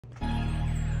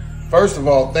First of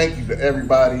all, thank you to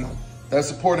everybody that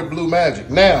supported Bleu Magic.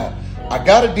 Now, I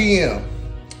got a DM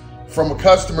from a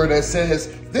customer that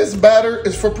says, this batter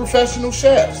is for professional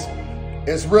chefs.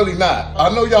 It's really not.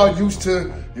 I know y'all used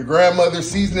to your grandmother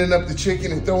seasoning up the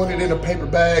chicken and throwing it in a paper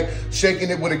bag, shaking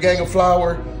it with a gang of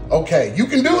flour. Okay, you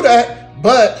can do that,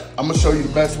 but I'm gonna show you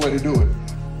the best way to do it.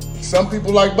 Some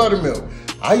people like buttermilk.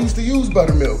 I used to use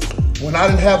buttermilk. When I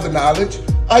didn't have the knowledge,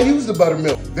 I used the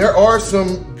buttermilk. There are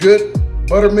some good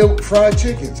buttermilk fried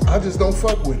chickens. I just don't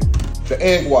fuck with it. The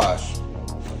egg wash.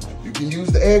 You can use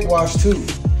the egg wash too.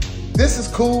 This is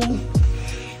cool,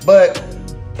 but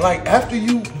like after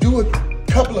you do a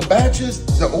couple of batches,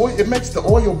 the oil, it makes the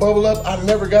oil bubble up. I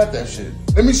never got that shit.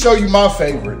 Let me show you my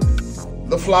favorite,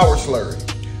 the flour slurry.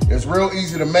 It's real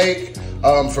easy to make.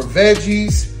 For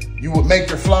veggies, you would make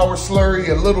your flour slurry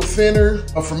a little thinner.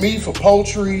 But for me, for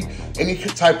poultry, any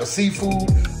type of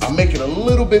seafood, I make it a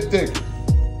little bit thicker.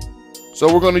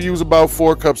 So we're gonna use about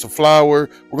 4 cups of flour.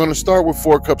 We're gonna start with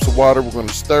 4 cups of water. We're gonna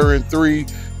stir in 3,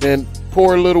 then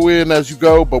pour a little in as you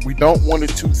go, but we don't want it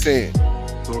too thin.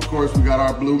 So of course we got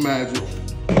our Bleu Magic.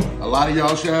 A lot of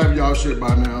y'all should have y'all shit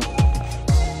by now.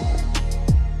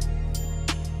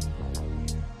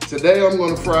 Today I'm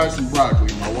gonna fry some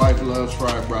broccoli. My wife loves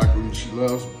fried broccoli. She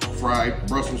loves fried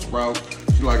Brussels sprouts.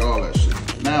 She like all that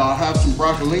shit. Now I have some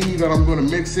broccolini that I'm gonna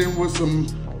mix in with some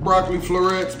broccoli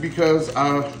florets because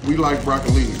we like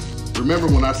broccolini. Remember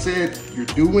when I said you're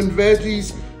doing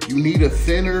veggies, you need a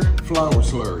thinner flour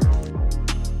slurry.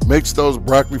 Mix those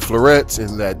broccoli florets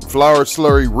and that flour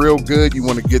slurry real good. You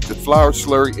want to get the flour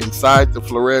slurry inside the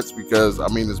florets because, I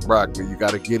mean, it's broccoli. You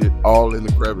got to get it all in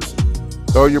the crevices.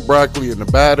 Throw your broccoli in the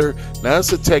batter. Now,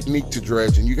 it's a technique to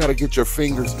dredging. You got to get your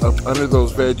fingers up under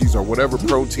those veggies or whatever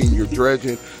protein you're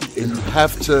dredging, and you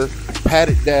have to pat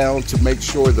it down to make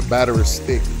sure the batter is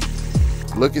sticky.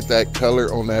 Look at that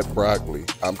color on that broccoli.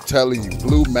 I'm telling you,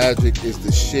 Bleu Magic is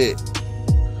the shit.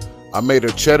 I made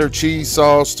a cheddar cheese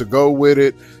sauce to go with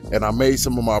it, and I made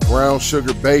some of my brown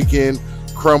sugar bacon,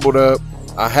 crumbled up.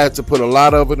 I had to put a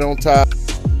lot of it on top.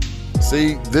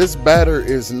 See, this batter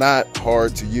is not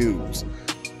hard to use.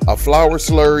 A flour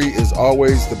slurry is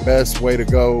always the best way to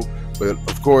go, but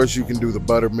of course you can do the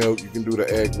buttermilk, you can do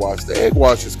the egg wash. The egg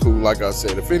wash is cool, like I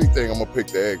said. If anything, I'm gonna pick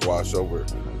the egg wash over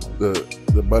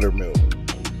the buttermilk.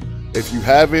 If you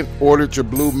haven't ordered your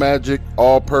Bleu Magic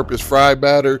all-purpose fry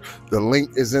batter, the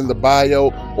link is in the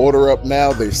bio. Order up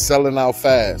now. They're selling out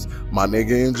fast. My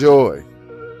nigga, enjoy.